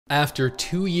After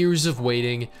 2 years of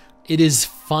waiting, it is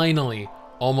finally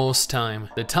almost time.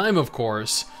 The time, of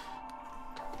course.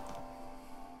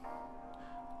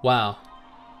 Wow.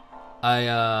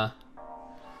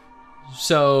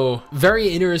 So, very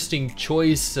interesting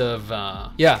choice of,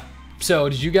 yeah. So,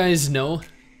 did you guys know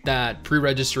that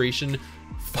pre-registration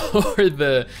for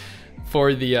the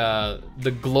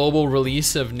global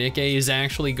release of Nikke is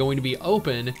actually going to be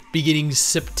open beginning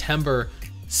September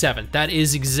 7th. That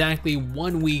is exactly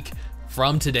 1 week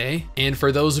from today. And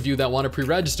for those of you that want to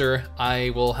pre-register,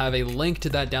 I will have a link to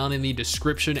that down in the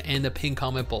description and the pinned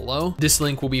comment below. This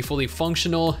link will be fully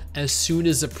functional as soon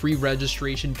as the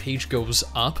pre-registration page goes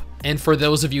up. And for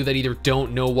those of you that either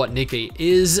don't know what Nikke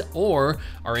is or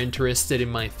are interested in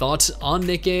my thoughts on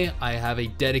Nikke, I have a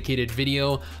dedicated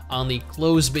video on the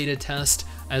closed beta test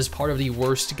as part of the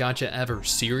Worst Gacha Ever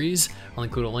series. I'll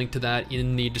include a link to that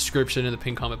in the description and the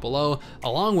pinned comment below,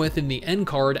 along with in the end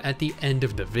card at the end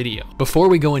of the video. Before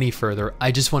we go any further,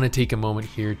 I just want to take a moment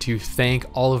here to thank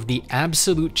all of the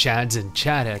absolute chads and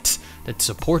chadettes that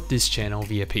support this channel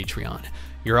via Patreon.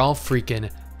 You're all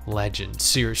freaking legends.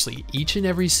 Seriously, each and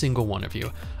every single one of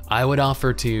you. I would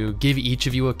offer to give each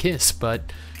of you a kiss,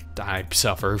 but I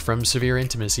suffer from severe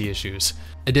intimacy issues.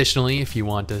 Additionally, if you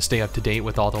want to stay up to date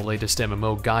with all the latest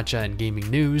MMO gacha and gaming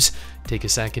news, take a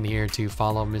second here to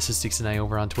follow Mrs. Stix and I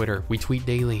over on Twitter. We tweet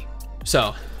daily.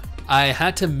 So, I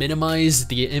had to minimize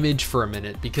the image for a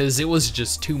minute because it was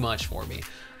just too much for me.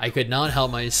 I could not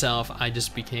help myself. I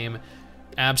just became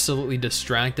absolutely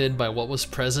distracted by what was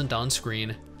present on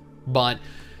screen. But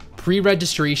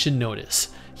pre-registration notice.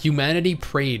 Humanity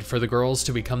prayed for the girls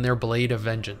to become their blade of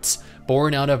vengeance.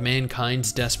 Born out of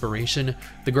mankind's desperation,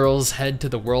 the girls head to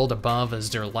the world above as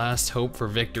their last hope for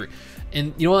victory.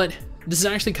 And you know what? This is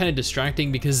actually kind of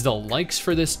distracting because the likes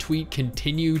for this tweet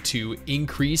continue to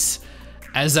increase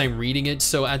as I'm reading it.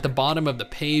 So at the bottom of the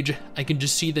page, I can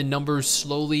just see the numbers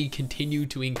slowly continue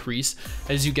to increase,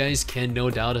 as you guys can no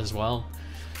doubt as well.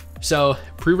 So,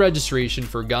 pre-registration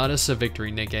for Goddess of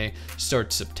Victory Nikke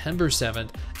starts September 7th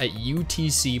at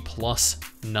UTC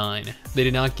 +9. They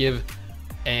did not give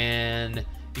an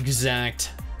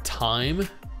exact time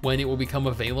when it will become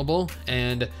available,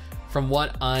 and from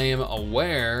what I am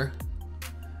aware,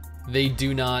 they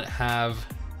do not have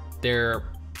their...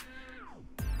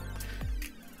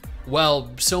 Well,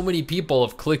 so many people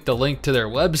have clicked the link to their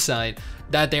website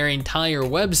that their entire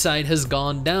website has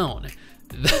gone down.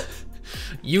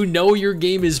 You know your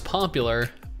game is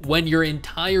popular when your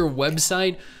entire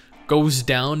website goes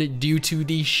down due to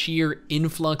the sheer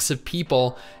influx of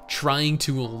people trying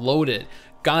to load it.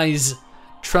 Guys,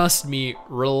 trust me,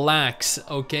 relax,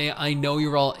 okay? I know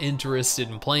you're all interested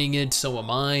in playing it, so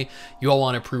am I. You all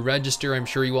want to pre-register. I'm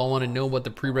sure you all want to know what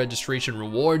the pre-registration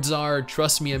rewards are.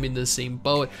 Trust me, I'm in the same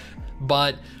boat.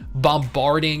 But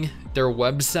bombarding their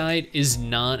website is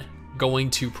not going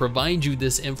to provide you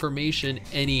this information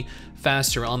any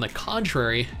faster. On the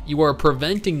contrary, you are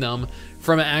preventing them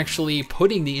from actually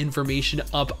putting the information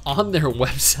up on their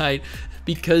website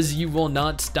because you will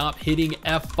not stop hitting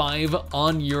F5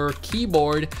 on your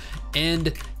keyboard,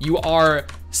 and you are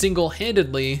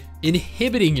single-handedly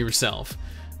inhibiting yourself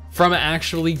from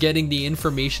actually getting the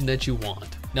information that you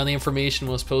want. Now, the information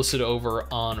was posted over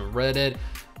on Reddit,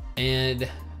 and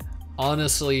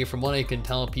honestly, from what I can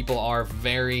tell, people are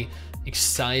very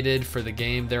excited for the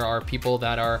game. There are people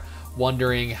that are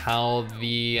wondering how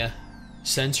the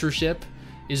censorship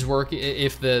is working,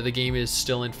 if the game is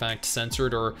still in fact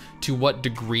censored, or to what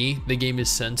degree the game is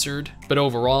censored. But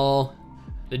overall,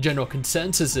 the general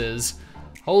consensus is,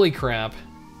 holy crap,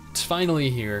 it's finally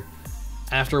here.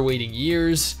 After waiting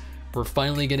years, we're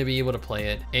finally going to be able to play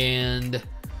it. And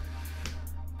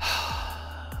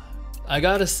I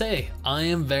gotta say, I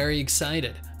am very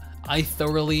excited. I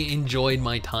thoroughly enjoyed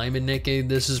my time in Nikke.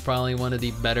 This is probably one of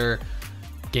the better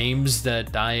games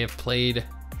that I have played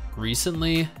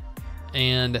recently,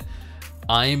 and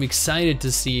I am excited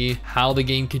to see how the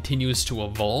game continues to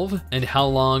evolve and how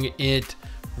long it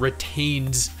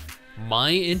retains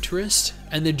my interest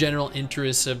and the general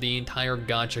interests of the entire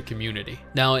gacha community.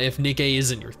 Now, if Nikke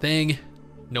isn't your thing,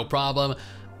 no problem.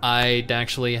 I'd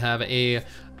actually have a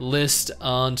list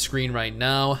on screen right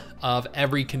now of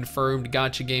every confirmed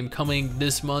gacha game coming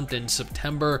this month in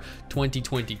September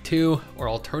 2022, or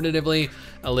alternatively,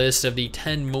 a list of the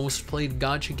 10 most played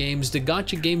gacha games, the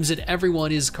gacha games that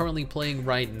everyone is currently playing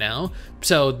right now.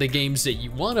 So the games that you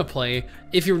want to play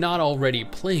if you're not already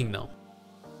playing them.